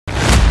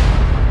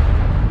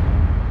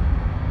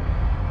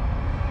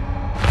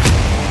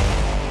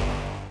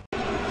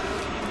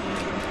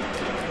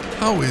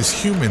How is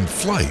human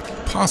flight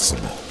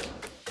possible?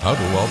 How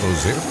do all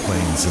those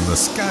airplanes in the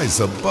skies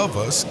above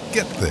us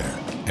get there?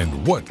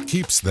 And what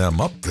keeps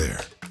them up there?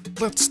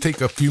 Let's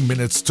take a few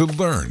minutes to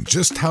learn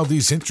just how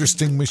these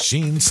interesting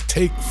machines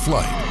take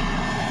flight.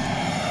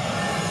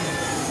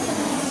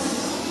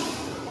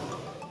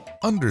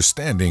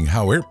 Understanding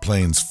how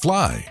airplanes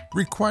fly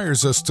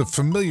requires us to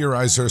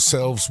familiarize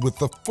ourselves with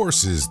the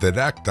forces that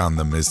act on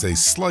them as they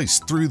slice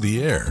through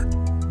the air.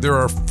 There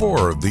are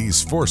 4 of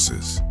these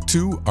forces,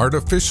 2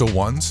 artificial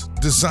ones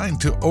designed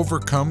to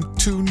overcome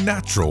 2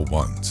 natural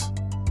ones.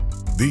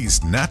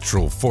 These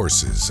natural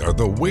forces are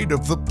the weight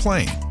of the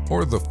plane,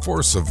 or the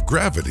force of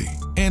gravity,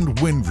 and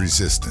wind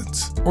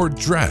resistance, or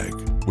drag,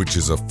 which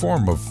is a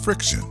form of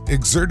friction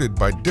exerted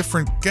by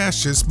different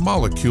gaseous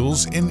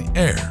molecules in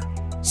air.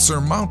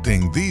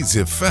 Surmounting these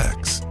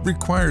effects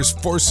requires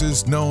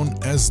forces known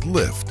as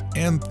lift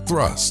and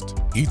thrust,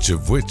 each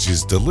of which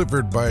is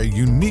delivered by a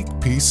unique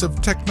piece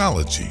of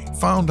technology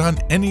found on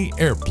any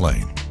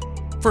airplane.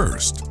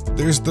 First,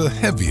 there's the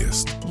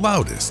heaviest,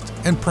 loudest,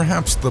 and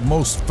perhaps the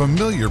most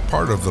familiar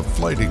part of the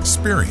flight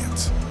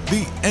experience,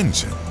 the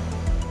engine.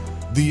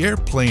 The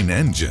airplane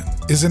engine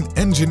is an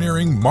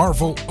engineering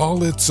marvel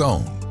all its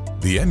own.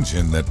 The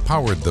engine that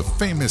powered the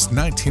famous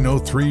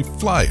 1903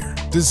 Flyer,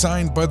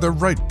 designed by the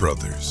Wright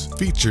brothers,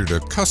 featured a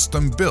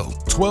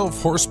custom-built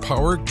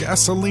 12-horsepower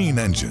gasoline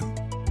engine.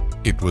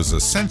 It was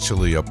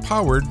essentially a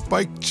powered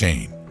bike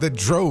chain that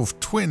drove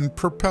twin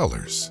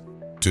propellers.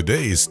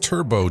 Today's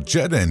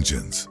turbojet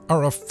engines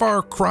are a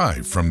far cry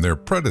from their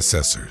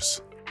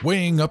predecessors,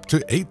 weighing up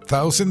to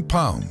 8,000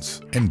 pounds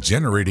and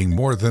generating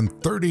more than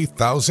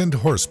 30,000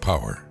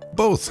 horsepower.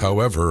 Both,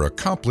 however,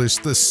 accomplish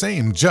the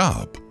same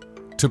job: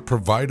 to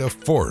provide a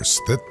force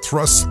that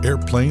thrusts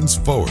airplanes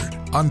forward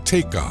on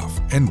takeoff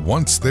and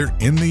once they're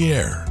in the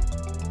air.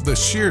 The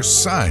sheer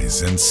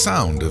size and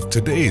sound of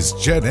today's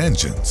jet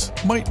engines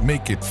might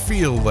make it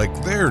feel like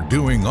they're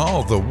doing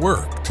all the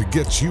work to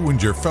get you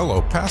and your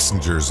fellow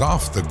passengers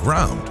off the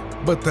ground.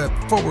 But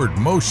that forward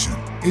motion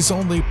is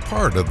only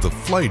part of the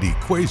flight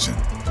equation.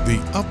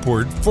 The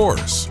upward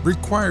force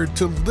required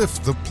to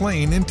lift the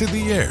plane into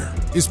the air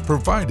is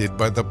provided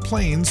by the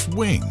plane's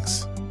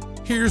wings.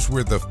 Here's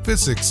where the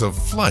physics of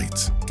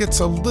flight gets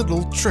a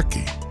little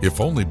tricky,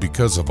 if only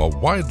because of a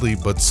widely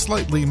but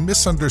slightly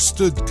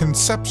misunderstood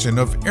conception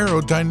of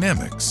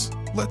aerodynamics.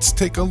 Let's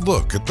take a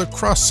look at the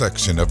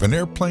cross-section of an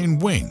airplane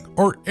wing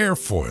or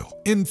airfoil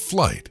in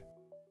flight.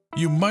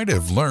 You might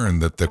have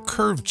learned that the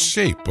curved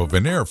shape of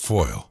an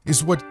airfoil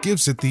is what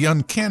gives it the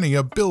uncanny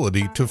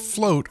ability to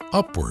float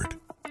upward.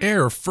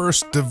 Air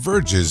first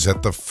diverges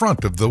at the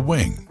front of the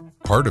wing,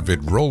 part of it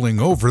rolling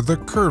over the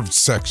curved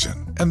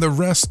section and the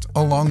rest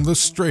along the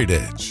straight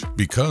edge.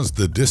 Because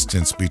the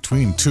distance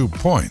between 2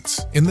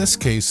 points, in this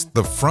case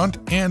the front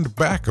and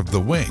back of the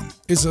wing,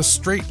 is a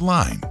straight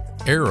line,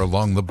 air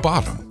along the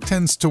bottom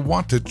tends to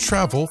want to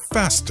travel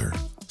faster.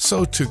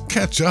 So to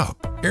catch up,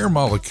 air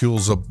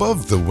molecules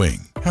above the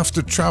wing have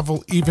to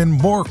travel even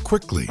more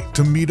quickly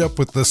to meet up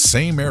with the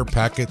same air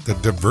packet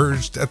that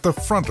diverged at the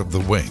front of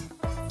the wing.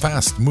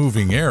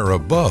 Fast-moving air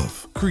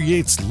above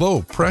creates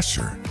low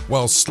pressure,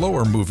 while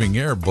slower-moving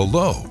air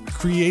below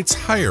creates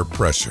higher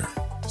pressure.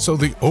 So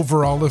the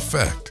overall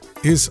effect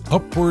is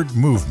upward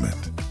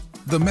movement.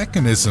 The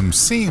mechanism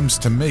seems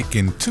to make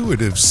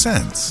intuitive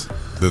sense.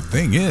 The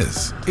thing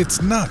is, it's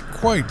not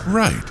quite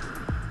right.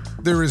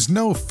 There is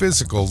no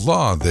physical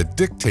law that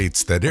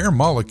dictates that air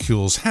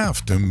molecules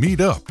have to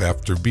meet up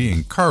after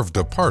being carved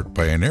apart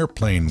by an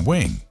airplane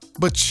wing.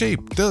 But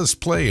shape does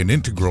play an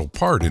integral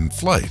part in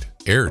flight.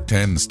 Air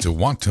tends to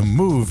want to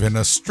move in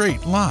a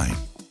straight line.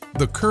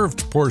 The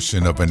curved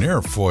portion of an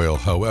airfoil,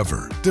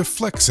 however,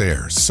 deflects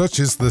air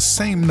such as the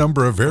same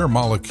number of air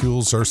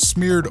molecules are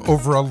smeared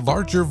over a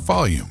larger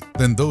volume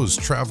than those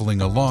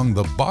traveling along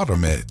the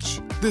bottom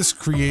edge. This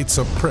creates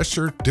a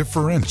pressure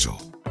differential,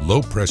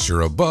 low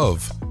pressure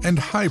above and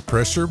high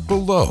pressure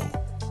below.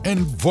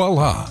 And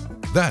voila,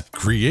 that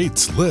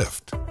creates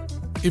lift.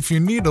 If you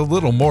need a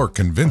little more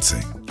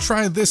convincing,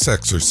 try this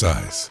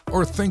exercise,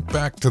 or think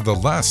back to the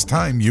last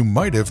time you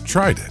might have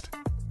tried it.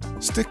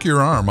 Stick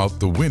your arm out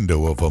the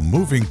window of a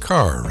moving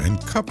car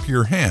and cup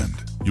your hand.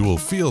 You will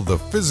feel the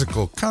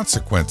physical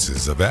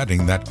consequences of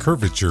adding that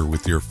curvature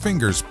with your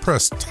fingers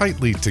pressed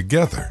tightly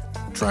together.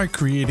 Try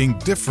creating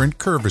different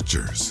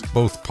curvatures,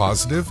 both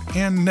positive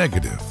and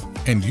negative,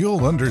 and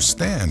you'll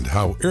understand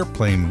how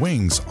airplane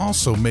wings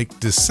also make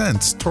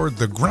descents toward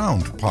the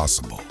ground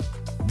possible.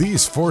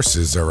 These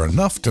forces are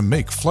enough to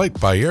make flight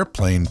by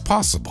airplane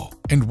possible,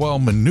 and while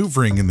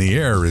maneuvering in the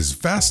air is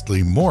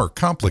vastly more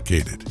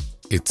complicated,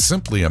 it's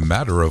simply a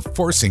matter of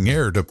forcing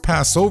air to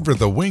pass over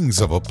the wings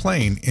of a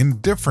plane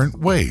in different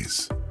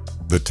ways.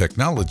 The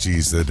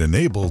technologies that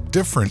enable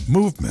different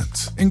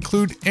movements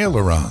include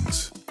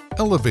ailerons,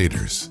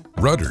 elevators,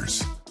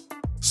 rudders,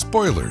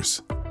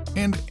 spoilers,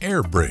 and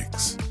air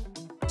brakes.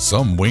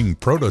 Some wing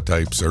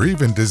prototypes are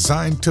even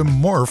designed to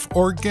morph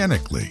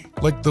organically,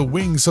 like the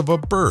wings of a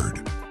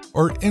bird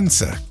or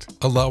insect,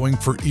 allowing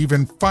for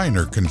even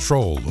finer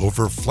control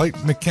over flight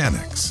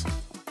mechanics.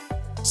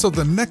 So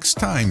the next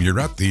time you're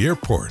at the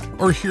airport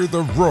or hear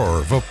the roar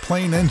of a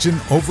plane engine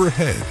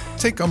overhead,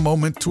 take a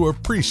moment to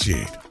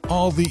appreciate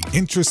all the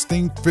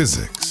interesting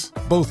physics,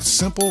 both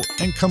simple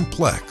and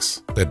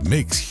complex, that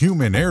makes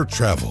human air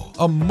travel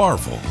a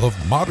marvel of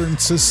modern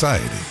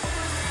society.